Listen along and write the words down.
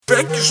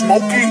Respect you,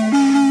 Smokey.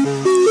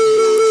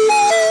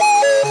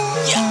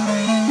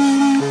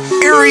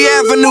 Erie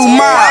Avenue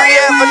Mob.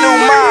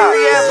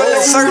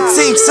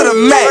 13 to the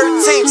Mac.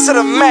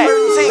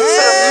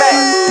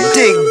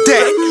 Dig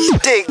that.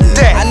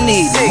 I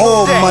need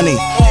more money.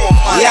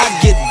 Yeah, I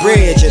get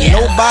bread. You're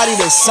nobody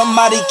till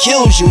somebody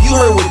kills you. You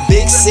heard what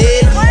Big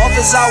said.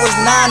 Office hours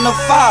 9 to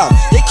 5.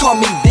 They call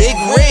me Big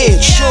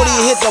Red. Shorty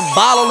hit the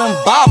bottle and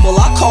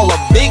bobble. I call her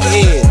Big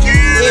Head.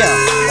 Yeah,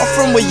 I'm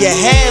from where you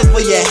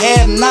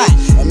have not.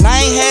 And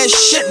I ain't had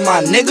shit,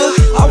 my nigga.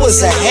 I was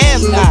a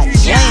have-not.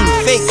 Lame,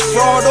 fake,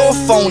 fraud, or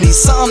phony.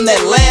 Something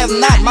that laugh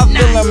not. My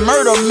villain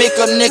murder make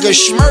a nigga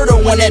schmurder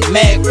when that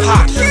mag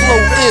pop. Flow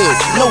ill,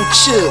 no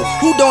chill.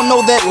 Who don't know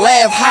that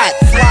laugh hot?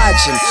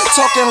 Flogging,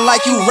 talking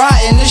like you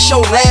riding. This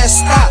your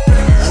last stop.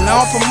 And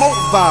I don't promote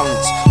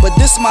violence, but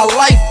this my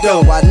life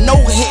though. I know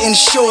hitting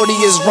shorty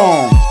is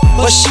wrong,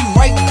 but she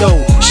right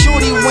though.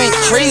 Shorty went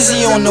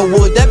crazy on the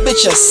wood. That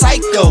bitch a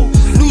psycho.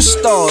 New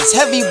stars,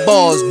 heavy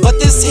balls, but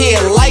this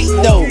here light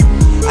though.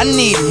 I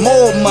need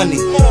more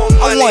money.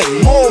 I want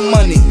more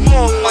money.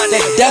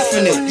 That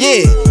definite,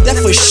 yeah,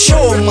 that for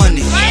sure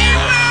money.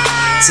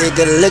 Take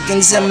a look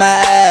into my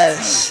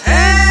eyes.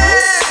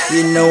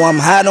 You know I'm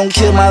high, don't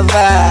kill my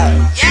vibe.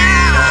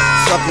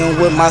 Fucking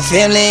with my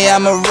family,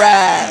 I'm a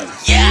ride.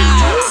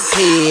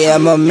 Yeah,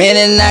 I'm a man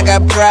and I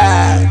got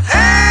pride.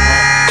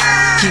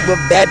 Keep a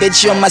bad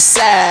bitch on my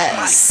side.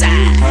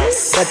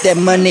 But that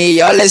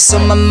money, all that's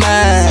on my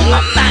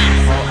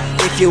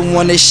mind. If you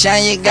wanna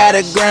shine, you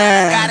gotta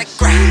grind.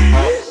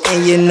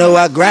 And you know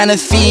I grind to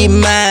feed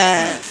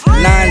mine.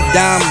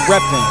 9-dime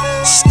reppin',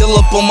 still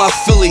up on my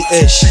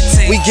Philly-ish.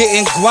 We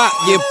getting guap,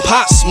 you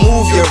pop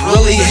smooth, you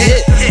really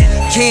hit.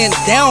 Can't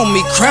down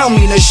me, crown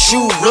me, the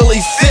shoe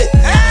really fit.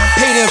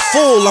 Paid in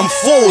full, I'm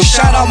full,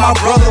 shout out my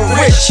brother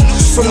Rich.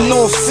 From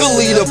North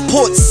Philly to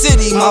Port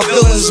City, my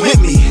villains with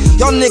me.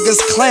 Y'all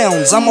niggas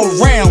clowns, I'm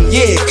around,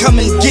 yeah, come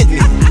and get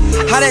me.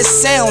 How that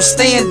sound,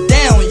 staying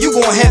down, you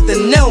gon' have to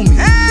nail me.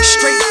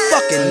 Straight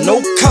fucking, no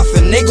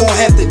cuffin', they gon'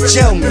 have to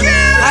gel me.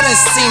 I done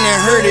seen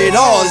and heard it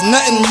all, there's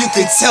nothing you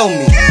can tell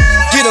me.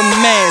 Get 'em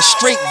mad,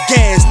 straight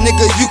gas,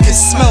 nigga, you can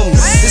smell me.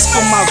 This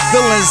for my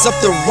villains up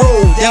the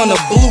road, down the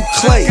blue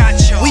clay.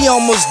 We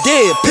almost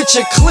dead,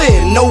 picture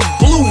clear, no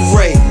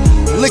Blu-ray.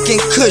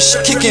 Licking kush,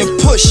 kicking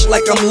push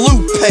like I'm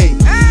Lupe.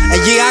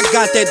 And yeah, I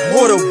got that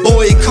water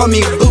boy, call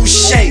me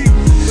Boucher.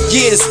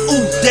 Yeah, it's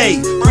ooh day,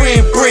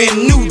 brand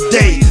new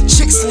day.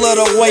 Chicks love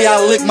the way I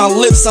lick my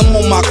lips, I'm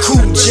on my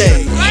Cool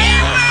J.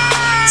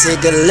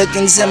 Take a look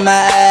into my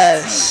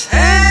eyes.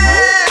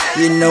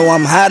 You know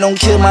I'm high, don't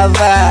kill my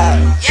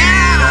vibe.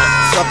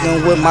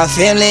 Fucking with my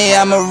family,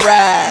 I'm a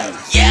ride.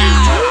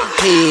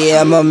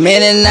 Yeah, I'm a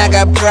man and I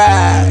got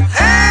pride.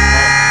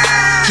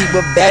 Keep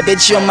a bad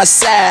bitch on my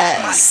side.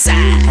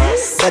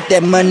 But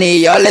that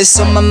money, all that's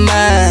on my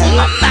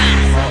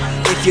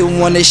mind. If you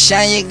wanna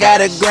shine, you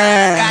gotta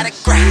grind.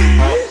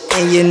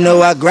 And you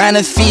know I grind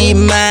to feed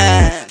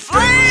mine.